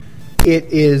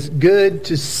It is good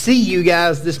to see you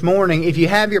guys this morning. If you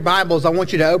have your Bibles, I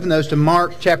want you to open those to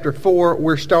Mark chapter 4.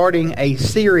 We're starting a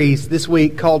series this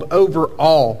week called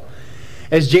Overall.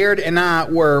 As Jared and I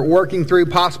were working through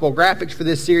possible graphics for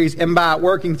this series, and by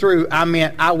working through, I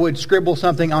meant I would scribble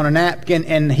something on a napkin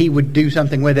and he would do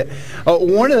something with it.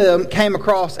 One of them came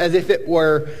across as if it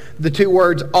were the two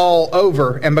words all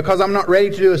over. And because I'm not ready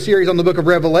to do a series on the book of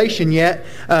Revelation yet,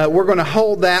 we're going to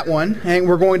hold that one and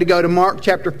we're going to go to Mark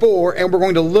chapter 4 and we're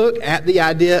going to look at the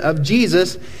idea of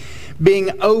Jesus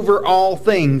being over all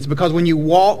things. Because when you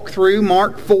walk through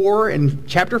Mark 4 and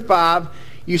chapter 5,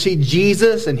 you see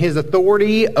Jesus and his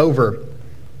authority over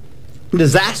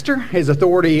disaster, his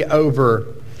authority over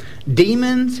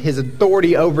demons, his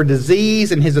authority over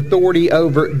disease, and his authority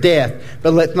over death.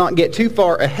 But let's not get too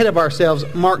far ahead of ourselves.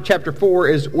 Mark chapter 4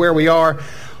 is where we are.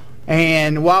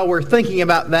 And while we're thinking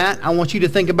about that, I want you to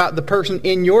think about the person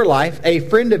in your life, a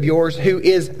friend of yours who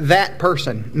is that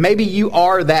person. Maybe you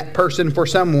are that person for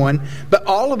someone, but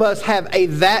all of us have a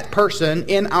that person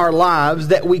in our lives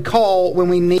that we call when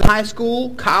we need. High school,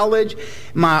 college,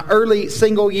 my early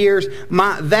single years,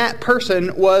 that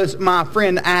person was my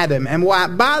friend Adam. And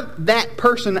by that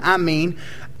person I mean,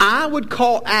 I would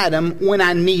call Adam when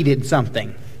I needed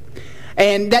something.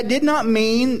 And that did not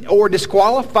mean or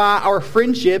disqualify our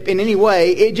friendship in any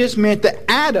way. It just meant that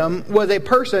Adam was a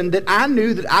person that I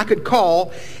knew that I could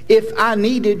call if I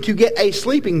needed to get a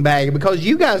sleeping bag. Because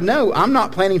you guys know I'm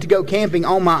not planning to go camping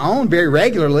on my own very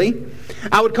regularly.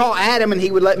 I would call Adam and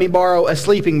he would let me borrow a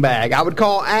sleeping bag. I would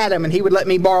call Adam and he would let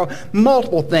me borrow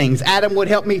multiple things. Adam would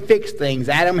help me fix things.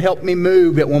 Adam helped me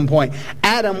move at one point.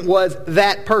 Adam was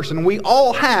that person. We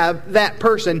all have that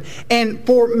person. And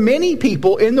for many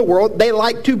people in the world, they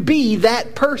like to be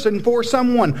that person for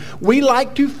someone. We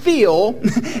like to feel,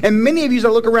 and many of you as I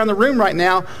look around the room right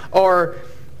now are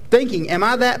thinking, am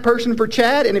I that person for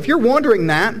Chad? And if you're wondering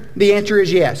that, the answer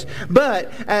is yes. But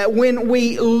when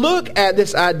we look at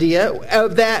this idea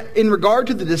of that in regard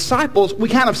to the disciples, we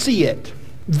kind of see it.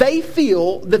 They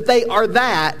feel that they are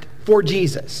that for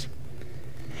Jesus.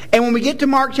 And when we get to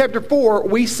Mark chapter 4,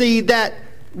 we see that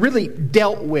really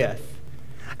dealt with.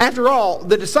 After all,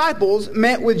 the disciples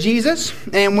met with Jesus,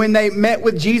 and when they met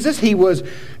with Jesus, he was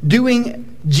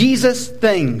doing Jesus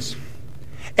things.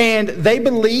 And they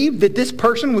believed that this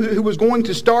person who was going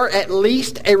to start at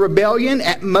least a rebellion,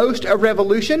 at most a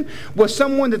revolution, was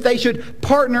someone that they should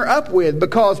partner up with.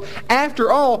 Because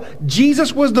after all,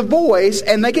 Jesus was the voice,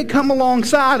 and they could come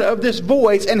alongside of this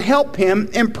voice and help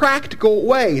him in practical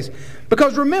ways.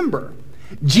 Because remember,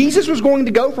 Jesus was going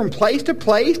to go from place to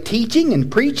place teaching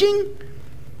and preaching.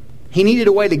 He needed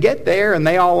a way to get there, and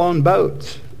they all owned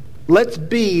boats. Let's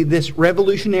be this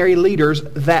revolutionary leader's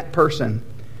that person.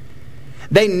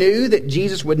 They knew that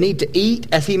Jesus would need to eat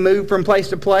as he moved from place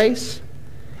to place.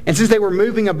 And since they were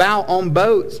moving about on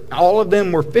boats, all of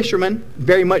them were fishermen,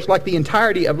 very much like the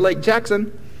entirety of Lake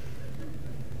Jackson.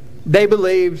 They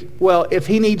believed, well, if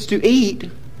he needs to eat,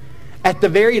 at the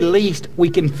very least we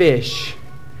can fish.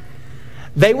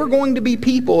 They were going to be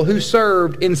people who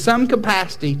served in some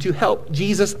capacity to help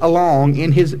Jesus along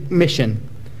in his mission.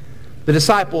 The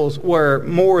disciples were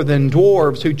more than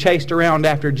dwarves who chased around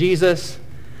after Jesus.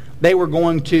 They were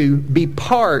going to be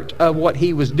part of what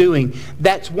he was doing.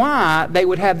 That's why they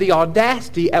would have the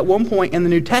audacity at one point in the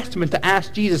New Testament to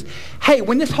ask Jesus, hey,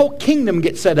 when this whole kingdom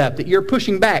gets set up that you're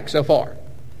pushing back so far,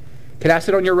 can I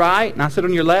sit on your right and I sit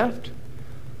on your left?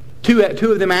 Two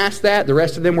of them asked that. The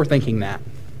rest of them were thinking that.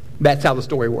 That's how the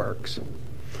story works.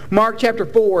 Mark chapter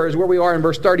 4 is where we are in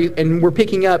verse 30, and we're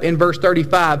picking up in verse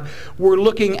 35. We're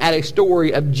looking at a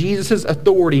story of Jesus'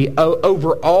 authority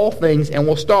over all things, and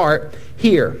we'll start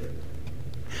here.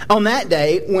 On that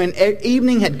day, when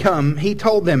evening had come, he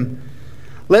told them,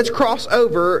 let's cross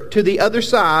over to the other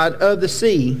side of the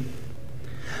sea.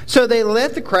 So they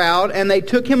left the crowd, and they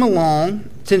took him along,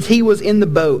 since he was in the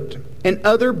boat, and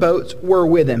other boats were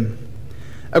with him.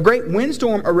 A great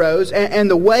windstorm arose, and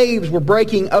the waves were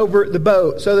breaking over the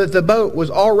boat, so that the boat was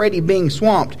already being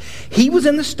swamped. He was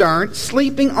in the stern,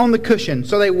 sleeping on the cushion.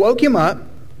 So they woke him up,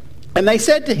 and they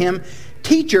said to him,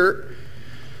 Teacher,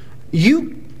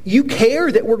 you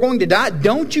care that we're going to die?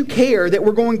 Don't you care that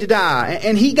we're going to die?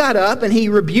 And he got up and he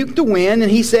rebuked the wind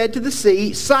and he said to the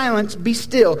sea, Silence, be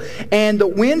still. And the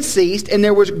wind ceased and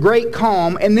there was great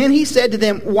calm. And then he said to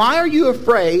them, Why are you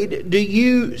afraid? Do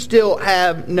you still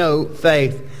have no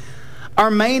faith?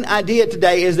 Our main idea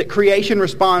today is that creation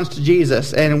responds to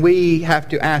Jesus. And we have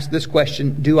to ask this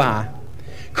question, do I?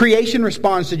 Creation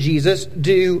responds to Jesus,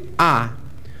 do I?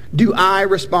 Do I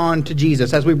respond to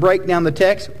Jesus? As we break down the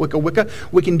text, wicca,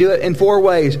 we can do it in four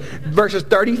ways. Verses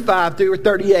 35 through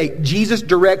 38, Jesus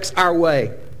directs our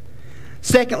way.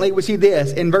 Secondly, we see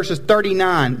this in verses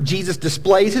 39. Jesus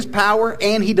displays his power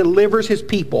and he delivers his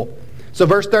people. So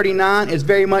verse 39 is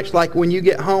very much like when you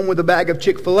get home with a bag of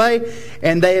Chick-fil-A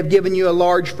and they have given you a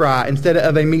large fry instead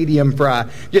of a medium fry.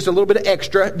 Just a little bit of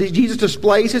extra. Jesus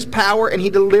displays his power and he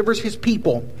delivers his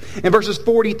people. In verses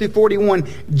 40 through 41,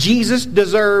 Jesus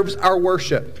deserves our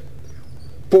worship.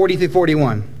 40 through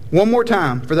 41. One more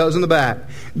time for those in the back.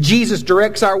 Jesus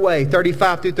directs our way,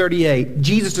 35 through 38.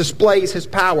 Jesus displays his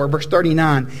power, verse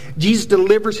 39. Jesus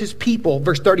delivers his people,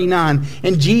 verse 39.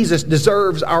 And Jesus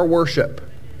deserves our worship.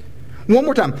 One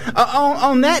more time.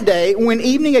 On that day, when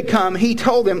evening had come, he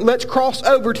told them, let's cross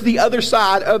over to the other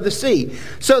side of the sea.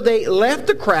 So they left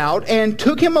the crowd and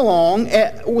took him along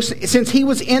since he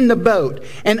was in the boat.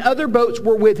 And other boats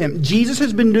were with him. Jesus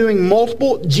has been doing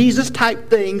multiple Jesus-type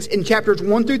things in chapters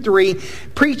 1 through 3,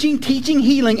 preaching, teaching,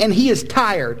 healing, and he is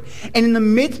tired. And in the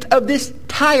midst of this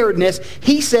tiredness,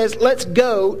 he says, let's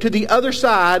go to the other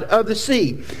side of the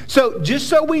sea. So just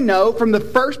so we know, from the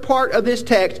first part of this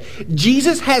text,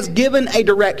 Jesus has given a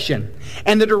direction.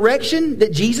 And the direction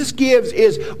that Jesus gives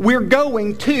is we're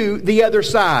going to the other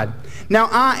side. Now,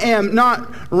 I am not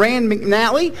Rand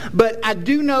McNally, but I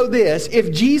do know this.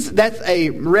 If Jesus, that's a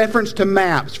reference to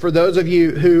maps for those of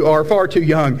you who are far too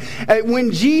young.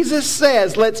 When Jesus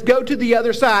says, let's go to the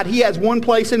other side, he has one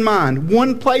place in mind,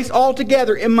 one place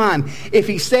altogether in mind. If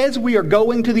he says we are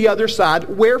going to the other side,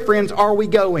 where, friends, are we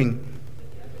going?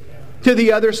 To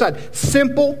the other side.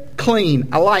 Simple, clean.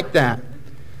 I like that.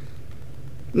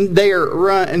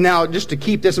 Now, just to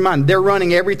keep this in mind, they're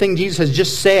running everything Jesus has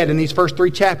just said in these first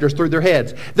 3 chapters through their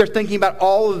heads. They're thinking about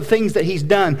all of the things that he's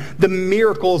done, the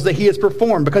miracles that he has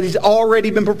performed, because he's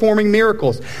already been performing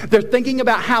miracles. They're thinking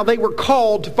about how they were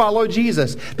called to follow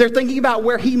Jesus. They're thinking about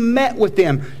where he met with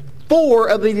them. 4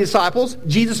 of the disciples,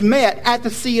 Jesus met at the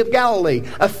Sea of Galilee.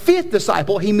 A 5th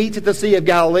disciple he meets at the Sea of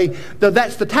Galilee, though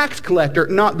that's the tax collector,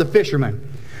 not the fisherman.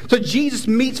 So Jesus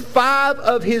meets 5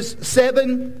 of his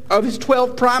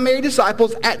 12 primary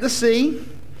disciples at the sea.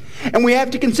 And we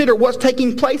have to consider what's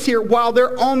taking place here while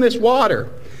they're on this water.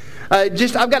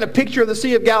 I've got a picture of the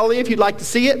Sea of Galilee if you'd like to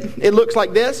see it. It looks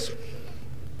like this.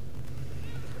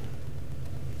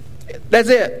 That's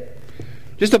it.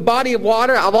 Just a body of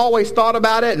water. I've always thought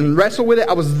about it and wrestled with it.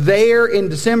 I was there in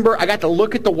December. I got to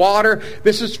look at the water.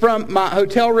 This is from my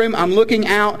hotel room. I'm looking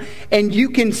out, and you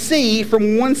can see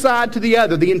from one side to the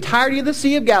other the entirety of the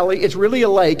Sea of Galilee. It's really a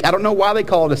lake. I don't know why they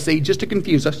call it a sea, just to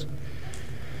confuse us.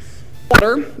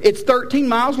 Water. It's 13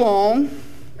 miles long,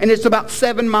 and it's about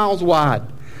 7 miles wide.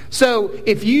 So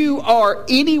if you are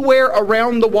anywhere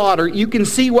around the water, you can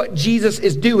see what Jesus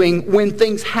is doing when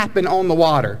things happen on the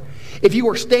water. If you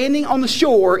are standing on the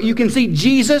shore, you can see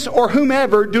Jesus or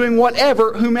whomever doing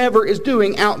whatever whomever is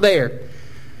doing out there.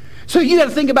 So you got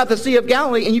to think about the Sea of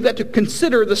Galilee, and you've got to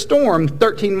consider the storm,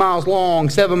 13 miles long,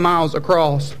 7 miles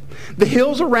across. The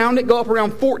hills around it go up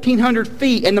around 1,400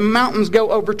 feet, and the mountains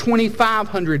go over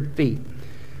 2,500 feet.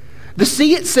 The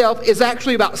sea itself is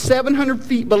actually about 700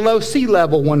 feet below sea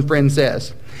level, one friend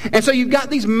says. And so you've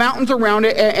got these mountains around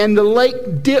it, and the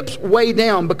lake dips way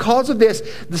down. Because of this,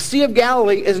 the Sea of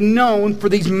Galilee is known for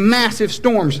these massive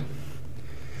storms.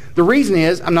 The reason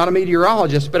is, I'm not a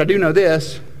meteorologist, but I do know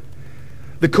this.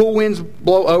 The cool winds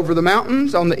blow over the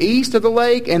mountains on the east of the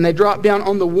lake, and they drop down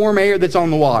on the warm air that's on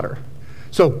the water.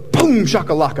 So, boom,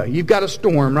 shakalaka, you've got a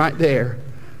storm right there.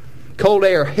 Cold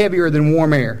air heavier than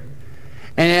warm air.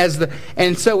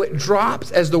 And so it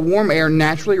drops as the warm air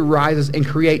naturally rises and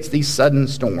creates these sudden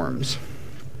storms.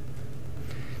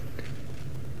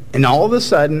 And all of a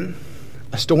sudden,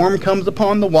 a storm comes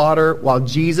upon the water while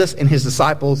Jesus and his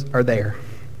disciples are there.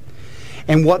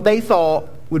 And what they thought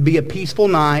would be a peaceful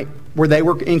night where they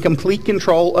were in complete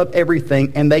control of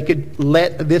everything and they could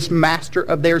let this master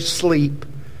of theirs sleep,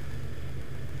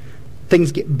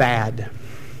 things get bad.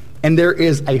 And there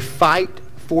is a fight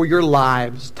for your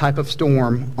lives type of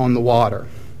storm on the water.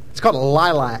 It's called a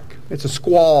lilac. It's a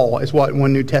squall is what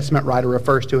one New Testament writer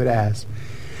refers to it as.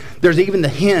 There's even the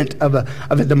hint of a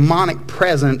demonic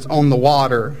presence on the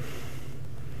water.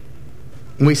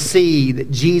 And we see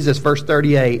that Jesus, verse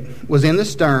 38, was in the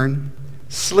stern,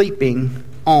 sleeping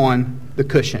on the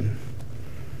cushion.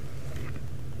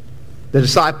 The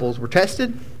disciples were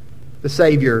tested. The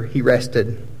Savior, he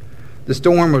rested. The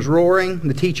storm was roaring.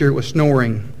 The teacher was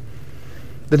snoring.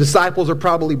 The disciples are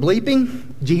probably bleeping.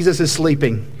 Jesus is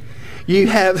sleeping. You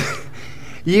have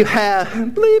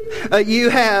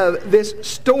this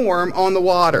storm on the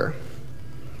water.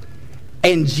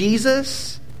 And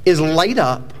Jesus is laid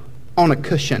up on a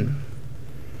cushion.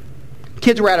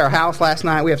 Kids were at our house last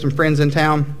night. We have some friends in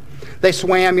town. They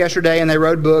swam yesterday and they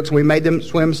rode books. And we made them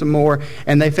swim some more.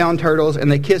 And they found turtles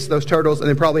and they kissed those turtles. And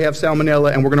they probably have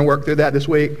salmonella. And we're going to work through that this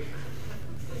week.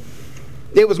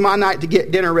 It was my night to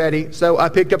get dinner ready. So I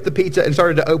picked up the pizza and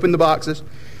started to open the boxes.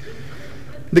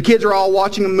 The kids are all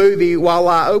watching a movie while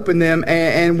I opened them.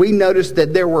 And we noticed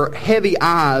that there were heavy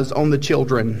eyes on the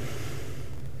children.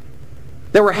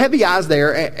 There were heavy eyes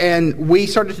there, and we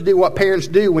started to do what parents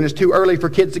do when it's too early for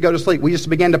kids to go to sleep. We just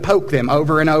began to poke them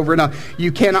over and over and over.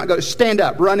 You cannot go. Stand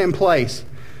up. Run in place.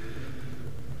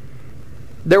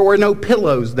 There were no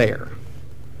pillows there.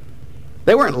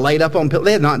 They weren't laid up on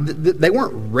pillows. They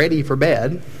weren't ready for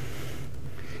bed.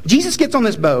 Jesus gets on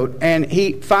this boat, and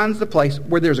he finds the place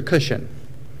where there's a cushion.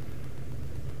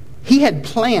 He had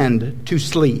planned to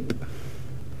sleep.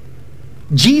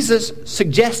 Jesus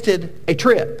suggested a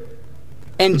trip.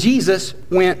 And Jesus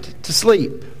went to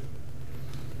sleep.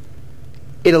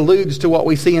 It alludes to what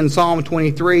we see in Psalm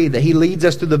 23, that he leads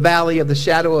us through the valley of the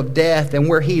shadow of death, and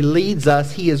where he leads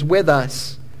us, he is with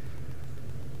us.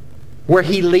 Where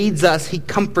he leads us, he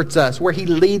comforts us. Where he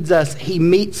leads us, he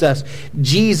meets us.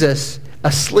 Jesus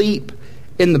asleep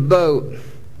in the boat.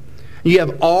 You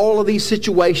have all of these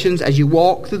situations. As you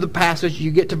walk through the passage,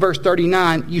 you get to verse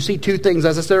 39, you see two things.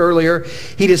 As I said earlier,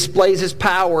 he displays his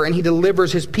power and he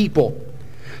delivers his people.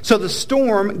 So the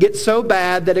storm gets so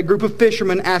bad that a group of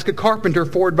fishermen ask a carpenter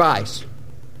for advice.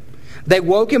 They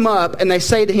woke him up and they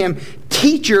say to him,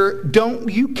 "Teacher, don't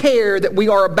you care that we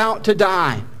are about to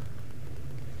die?"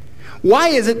 Why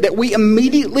is it that we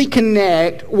immediately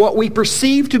connect what we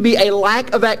perceive to be a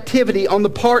lack of activity on the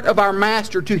part of our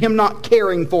master to him not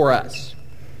caring for us?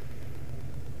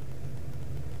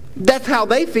 That's how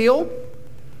they feel.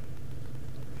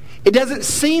 It doesn't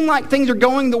seem like things are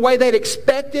going the way they'd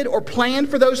expected or planned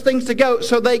for those things to go.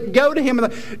 So they go to him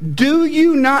and do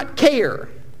you not care?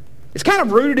 It's kind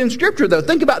of rooted in Scripture, though.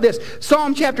 Think about this.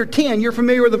 Psalm chapter 10, you're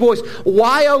familiar with the voice.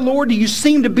 Why, O Lord, do you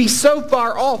seem to be so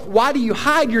far off? Why do you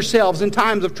hide yourselves in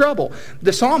times of trouble?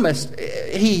 The psalmist,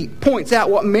 he points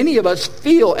out what many of us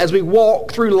feel as we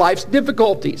walk through life's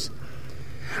difficulties.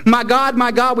 My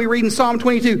God, we read in Psalm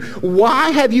 22, why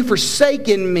have you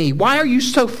forsaken me? Why are you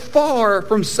so far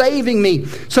from saving me?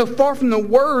 So far from the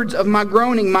words of my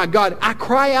groaning, my God. I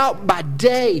cry out by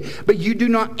day, but you do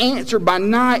not answer by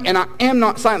night, and I am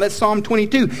not silent. That's Psalm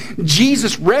 22.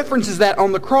 Jesus references that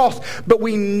on the cross, but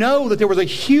we know that there was a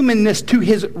humanness to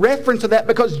his reference to that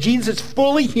because Jesus is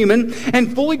fully human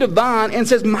and fully divine and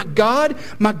says, my God,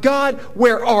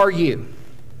 where are you?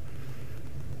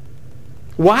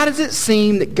 Why does it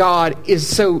seem that God is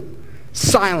so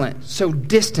silent, so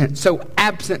distant, so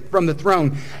absent from the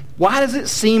throne? Why does it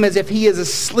seem as if he is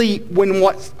asleep when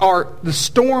what are the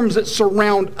storms that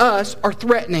surround us are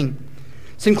threatening?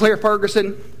 Sinclair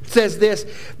Ferguson says this,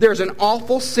 there's an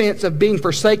awful sense of being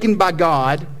forsaken by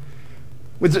God.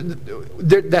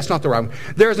 That's not the right one.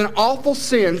 There's an awful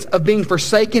sense of being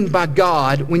forsaken by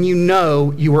God when you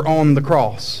know you are on the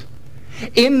cross.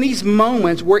 In these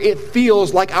moments where it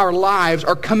feels like our lives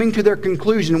are coming to their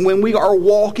conclusion, when we are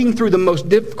walking through the most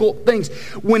difficult things,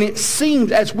 when it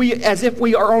seems as if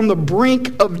we are on the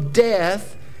brink of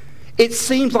death, it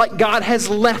seems like God has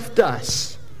left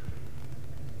us.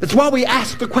 That's why we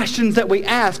ask the questions that we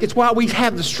ask. It's why we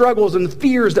have the struggles and the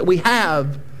fears that we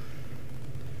have.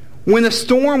 When the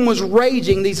storm was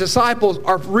raging, these disciples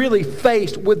are really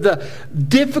faced with the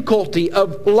difficulty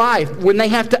of life when they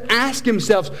have to ask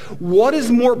themselves, what is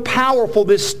more powerful,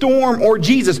 this storm or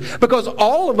Jesus? Because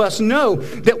all of us know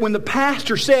that when the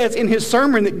pastor says in his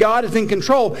sermon that God is in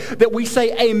control, that we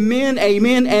say amen,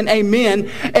 amen, and amen.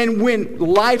 And when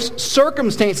life's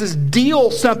circumstances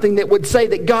deal something that would say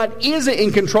that God isn't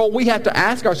in control, we have to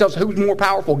ask ourselves, who's more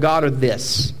powerful, God or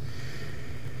this?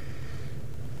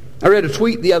 I read a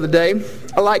tweet the other day.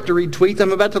 I like to read tweets.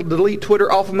 I'm about to delete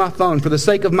Twitter off of my phone for the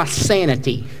sake of my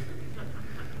sanity.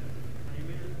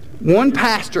 One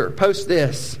pastor posts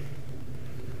this.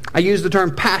 I use the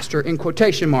term pastor in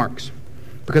quotation marks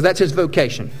because that's his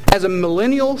vocation. As a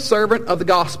millennial servant of the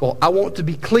gospel, I want to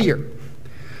be clear.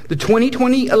 The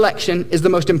 2020 election is the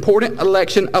most important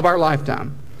election of our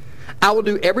lifetime. I will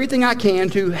do everything I can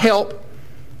to help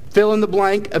fill in the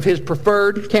blank of his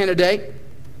preferred candidate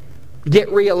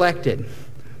get reelected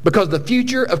because the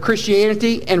future of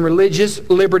Christianity and religious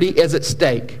liberty is at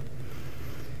stake.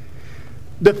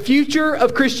 The future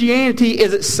of Christianity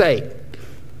is at stake.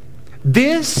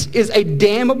 This is a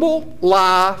damnable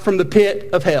lie from the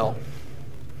pit of hell.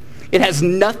 It has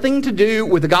nothing to do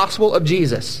with the gospel of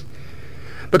Jesus.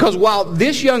 Because while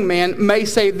this young man may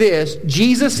say this,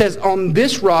 Jesus says, on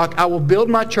this rock I will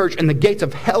build my church and the gates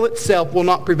of hell itself will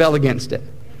not prevail against it.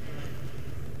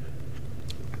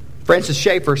 Francis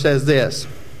Schaeffer says this,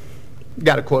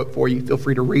 Got a quote for you. Feel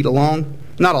free to read along.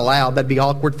 Not aloud. That'd be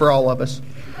awkward for all of us.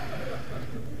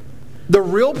 The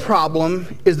real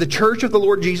problem is the church of the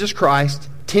Lord Jesus Christ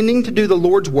tending to do the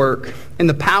Lord's work in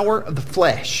the power of the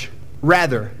flesh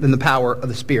rather than the power of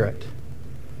the Spirit.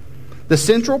 The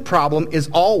central problem is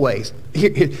always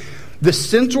in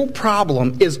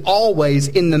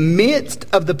the midst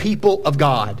of the people of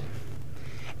God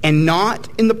and not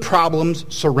in the problems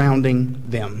surrounding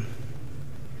them.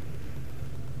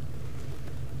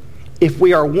 If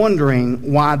we are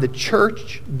wondering why the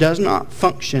church does not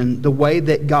function the way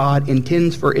that God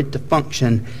intends for it to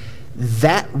function,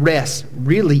 that rests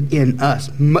really in us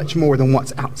much more than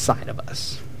what's outside of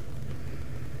us.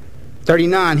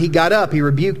 39, he got up, he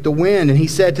rebuked the wind, and he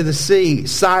said to the sea,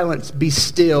 "Silence, be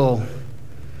still."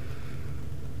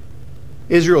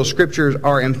 Israel's scriptures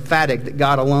are emphatic that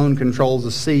God alone controls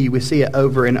the sea. We see it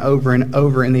over and over and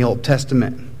over in the Old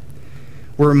Testament.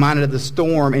 We're reminded of the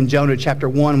storm in Jonah chapter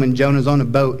 1 when Jonah's on a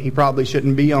boat he probably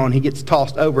shouldn't be on. He gets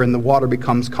tossed over and the water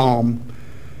becomes calm.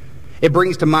 It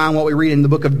brings to mind what we read in the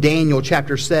book of Daniel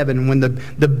chapter 7 when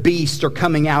the beasts are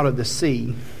coming out of the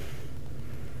sea.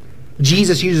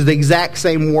 Jesus uses the exact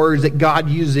same words that God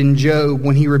uses in Job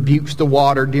when he rebukes the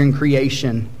water during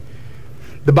creation.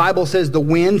 The Bible says the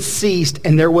wind ceased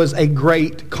and there was a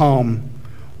great calm.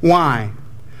 Why?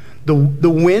 The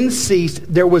wind ceased,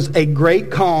 there was a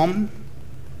great calm,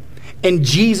 and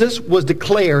Jesus was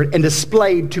declared and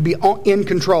displayed to be in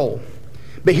control.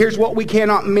 But here's what we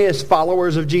cannot miss,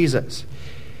 followers of Jesus.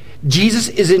 Jesus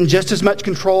is in just as much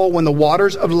control when the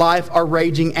waters of life are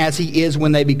raging as he is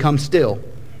when they become still.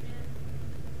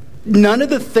 None of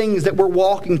the things that we're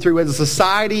walking through as a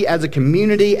society, as a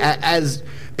community, as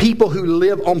people who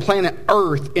live on planet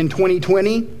Earth in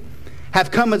 2020 have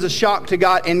come as a shock to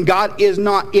God, and God is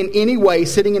not in any way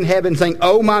sitting in heaven saying,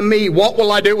 "Oh my me, what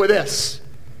will I do with this?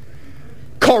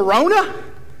 Corona?"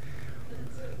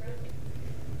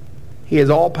 He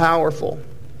is all-powerful.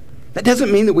 That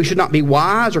doesn't mean that we should not be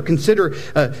wise or consider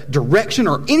direction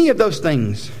or any of those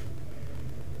things.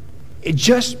 It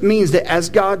just means that as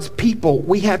God's people,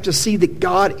 we have to see that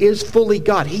God is fully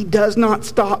God. He does not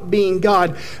stop being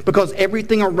God because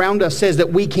everything around us says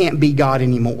that we can't be God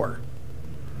anymore.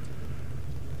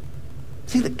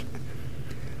 See,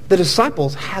 the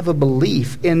disciples have a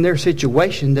belief in their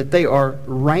situation that they are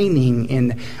reigning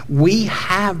in. We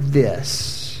have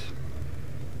this.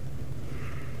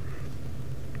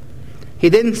 He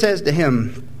then says to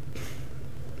him,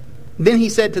 then he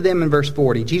said to them in verse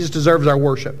 40, Jesus deserves our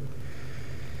worship.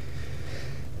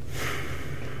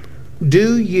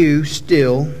 Do you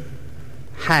still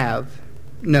have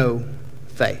no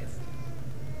faith?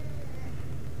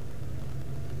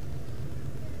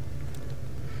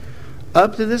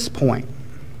 Up to this point,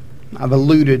 I've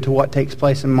alluded to what takes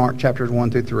place in Mark chapters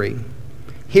 1 through 3.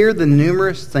 Here are the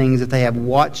numerous things that they have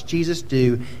watched Jesus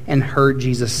do and heard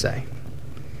Jesus say.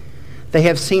 They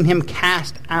have seen him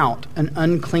cast out an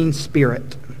unclean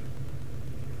spirit.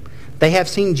 They have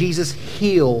seen Jesus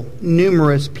heal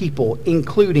numerous people,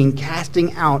 including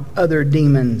casting out other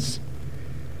demons.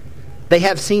 They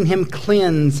have seen him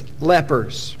cleanse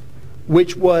lepers,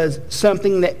 which was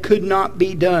something that could not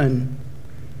be done.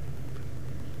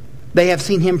 They have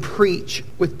seen him preach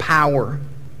with power.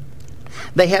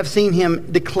 They have seen him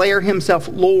declare himself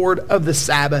Lord of the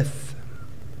Sabbath.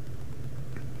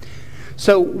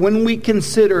 So when we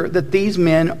consider that these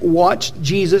men watched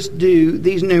Jesus do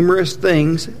these numerous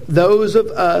things, those of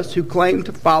us who claim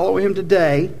to follow him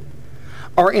today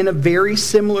are in a very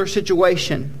similar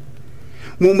situation.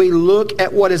 When we look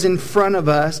at what is in front of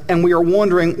us and we are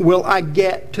wondering, will I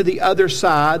get to the other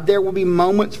side? There will be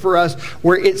moments for us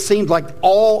where it seems like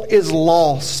all is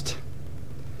lost.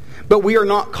 But we are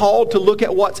not called to look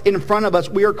at what's in front of us.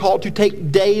 We are called to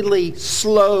take daily,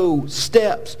 slow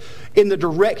steps in the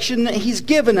direction that he's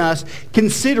given us,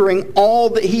 considering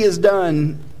all that he has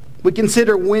done. We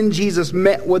consider when Jesus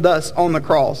met with us on the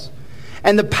cross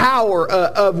and the power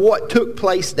of what took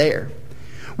place there.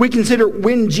 We consider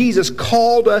when Jesus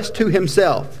called us to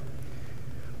himself,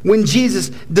 when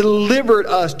Jesus delivered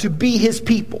us to be his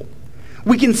people.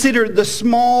 We consider the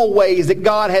small ways that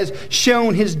God has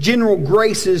shown his general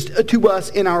graces to us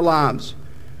in our lives.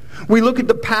 We look at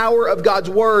the power of God's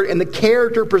word and the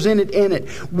character presented in it.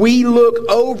 We look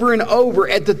over and over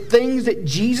at the things that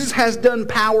Jesus has done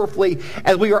powerfully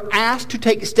as we are asked to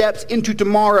take steps into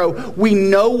tomorrow. We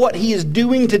know what he is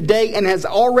doing today and has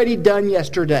already done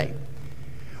yesterday.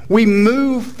 We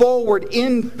move forward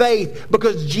in faith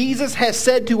because Jesus has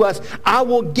said to us, I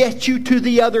will get you to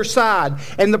the other side.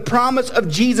 And the promise of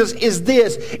Jesus is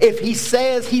this: if he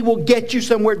says he will get you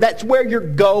somewhere, that's where you're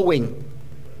going.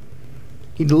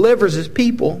 He delivers his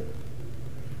people.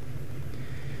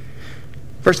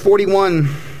 Verse 41,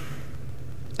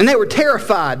 and they were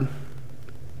terrified.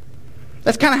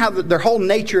 That's kind of how their whole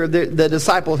nature of the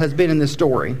disciples has been in this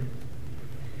story.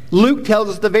 Luke tells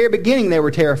us at the very beginning they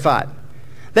were terrified.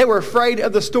 They were afraid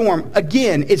of the storm.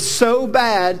 Again, it's so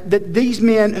bad that these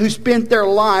men who spent their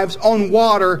lives on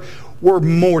water were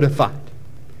mortified.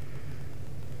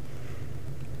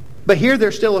 But here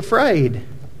they're still afraid.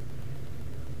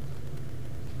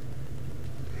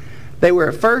 They were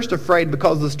at first afraid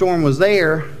because the storm was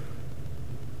there.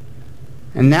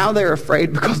 And now they're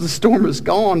afraid because the storm is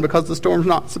gone, because the storm's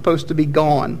not supposed to be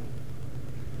gone.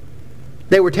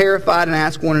 They were terrified and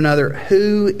asked one another,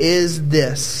 "Who is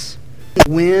this?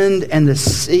 The wind and the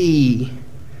sea,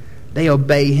 they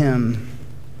obey him."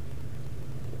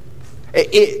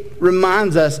 It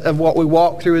reminds us of what we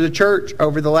walked through as a church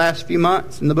over the last few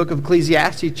months in the book of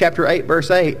Ecclesiastes, chapter 8,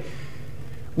 verse 8.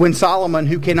 When Solomon,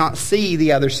 who cannot see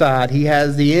the other side, he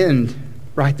has the end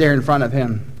right there in front of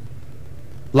him.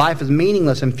 Life is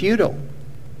meaningless and futile.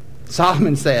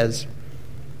 Solomon says,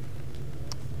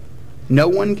 no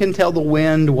one can tell the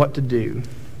wind what to do.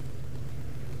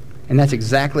 And that's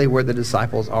exactly where the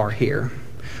disciples are here.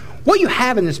 What you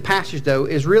have in this passage, though,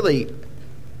 is really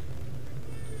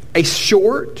a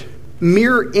short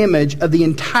mirror image of the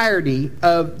entirety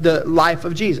of the life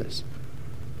of Jesus.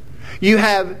 You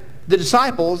have the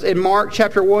disciples in Mark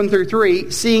chapter 1 through 3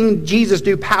 seeing Jesus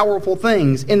do powerful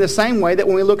things in the same way that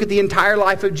when we look at the entire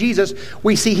life of Jesus,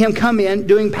 we see him come in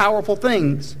doing powerful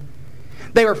things.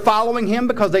 They are following him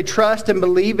because they trust and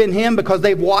believe in him, because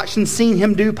they've watched and seen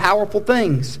him do powerful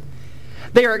things.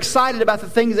 They are excited about the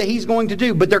things that he's going to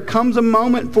do, but there comes a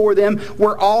moment for them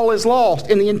where all is lost.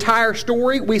 In the entire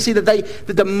story, we see that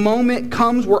the moment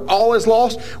comes where all is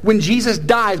lost when Jesus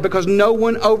dies, because no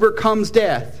one overcomes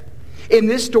death. In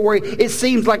this story, it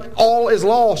seems like all is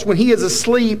lost when he is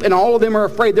asleep and all of them are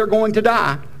afraid they're going to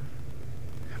die.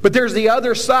 But there's the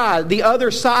other side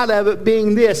of it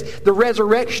being this: the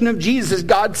resurrection of Jesus is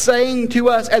God saying to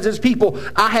us as his people,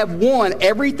 I have won.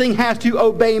 Everything has to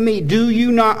obey me. Do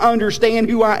you not understand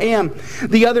who I am?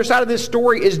 The other side of this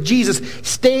story is Jesus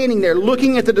standing there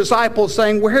looking at the disciples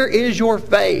saying, where is your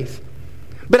faith?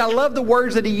 But I love the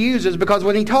words that he uses, because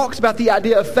when he talks about the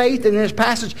idea of faith in this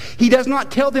passage, he does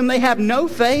not tell them they have no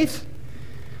faith.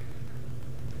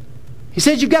 He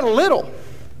says, you've got a little.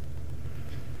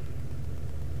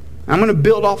 I'm going to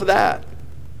build off of that,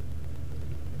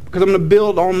 because I'm going to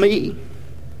build on me.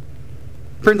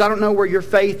 Friends, I don't know where your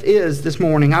faith is this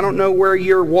morning. I don't know where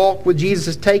your walk with Jesus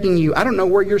is taking you. I don't know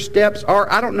where your steps are.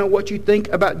 I don't know what you think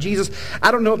about Jesus.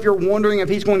 I don't know if you're wondering if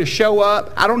he's going to show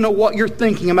up. I don't know what you're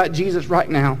thinking about Jesus right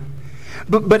now.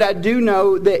 But I do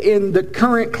know that in the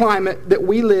current climate that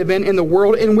we live in the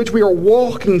world in which we are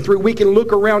walking through, we can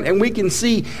look around and we can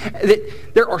see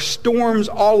that there are storms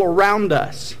all around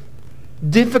us.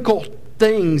 Difficult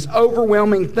things,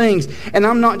 overwhelming things. And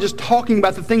I'm not just talking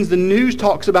about the things the news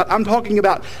talks about. I'm talking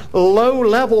about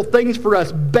low-level things for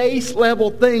us, base-level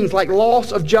things like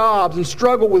loss of jobs and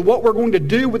struggle with what we're going to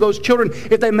do with those children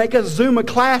if they make us Zoom a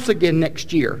class again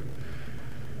next year.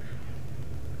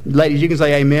 Ladies, you can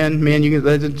say amen. Men,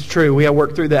 it's true. We have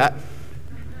worked through that.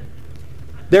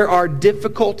 There are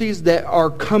difficulties that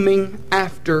are coming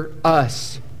after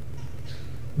us.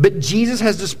 But Jesus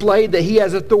has displayed that he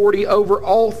has authority over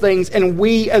all things, and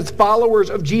we as followers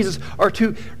of Jesus are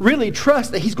to really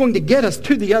trust that he's going to get us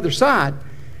to the other side.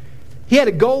 He had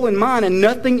a goal in mind, and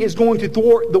nothing is going to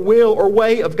thwart the will or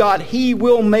way of God. He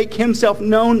will make himself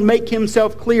known, make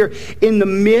himself clear in the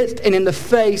midst and in the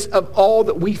face of all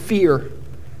that we fear.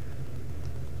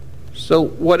 So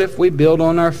what if we build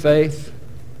on our faith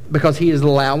because he is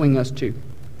allowing us to?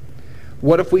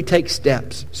 What if we take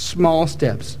steps, small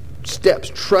steps,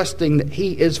 trusting that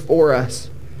he is for us,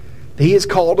 that he has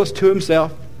called us to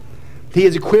himself, that he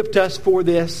has equipped us for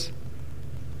this,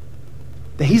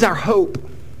 that he's our hope.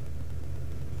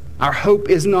 Our hope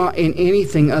is not in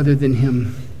anything other than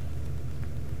him.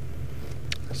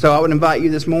 So I would invite you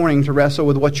this morning to wrestle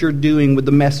with what you're doing with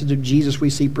the message of Jesus we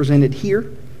see presented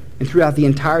here and throughout the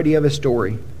entirety of his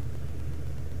story.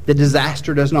 The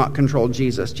disaster does not control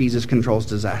Jesus. Jesus controls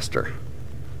disaster.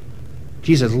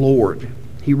 Jesus is Lord.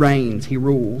 He reigns. He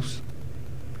rules.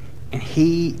 And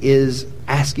he is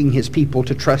asking his people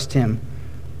to trust him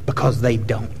because they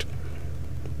don't.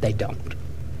 They don't.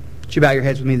 Would you bow your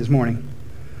heads with me this morning?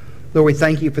 Lord, we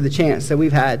thank you for the chance that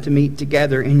we've had to meet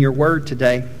together in your word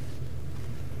today.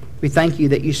 We thank you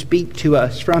that you speak to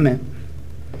us from it.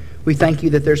 We thank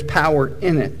you that there's power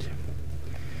in it.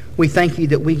 We thank you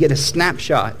that we get a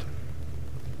snapshot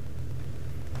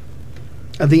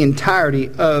of the entirety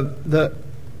of the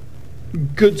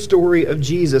good story of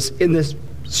Jesus in this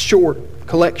short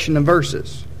collection of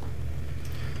verses.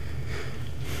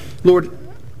 Lord,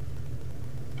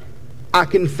 I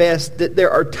confess that there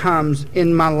are times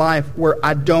in my life where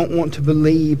I don't want to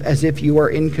believe as if you are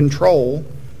in control.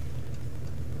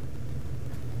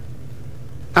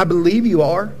 I believe you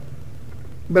are,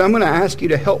 but I'm going to ask you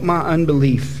to help my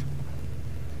unbelief.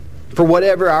 For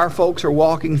whatever our folks are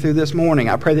walking through this morning,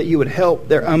 I pray that you would help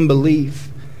their unbelief,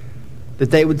 that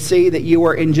they would see that you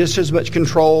are in just as much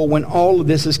control when all of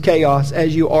this is chaos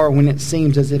as you are when it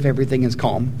seems as if everything is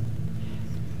calm.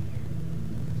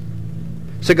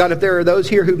 So God, if there are those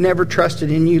here who've never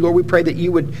trusted in you, Lord, we pray that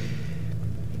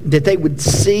they would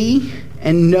see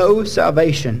and know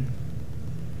salvation.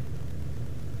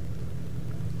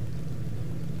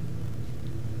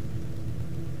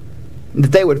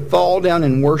 That they would fall down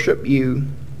and worship you.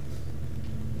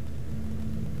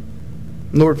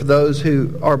 Lord, for those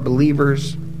who are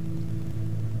believers,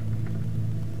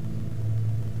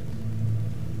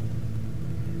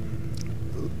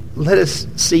 let us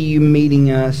see you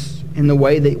meeting us in the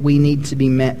way that we need to be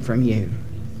met from you.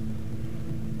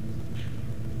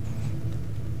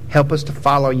 Help us to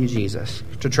follow you, Jesus,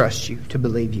 to trust you, to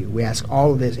believe you. We ask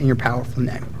all of this in your powerful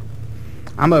name.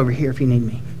 I'm over here if you need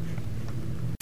me.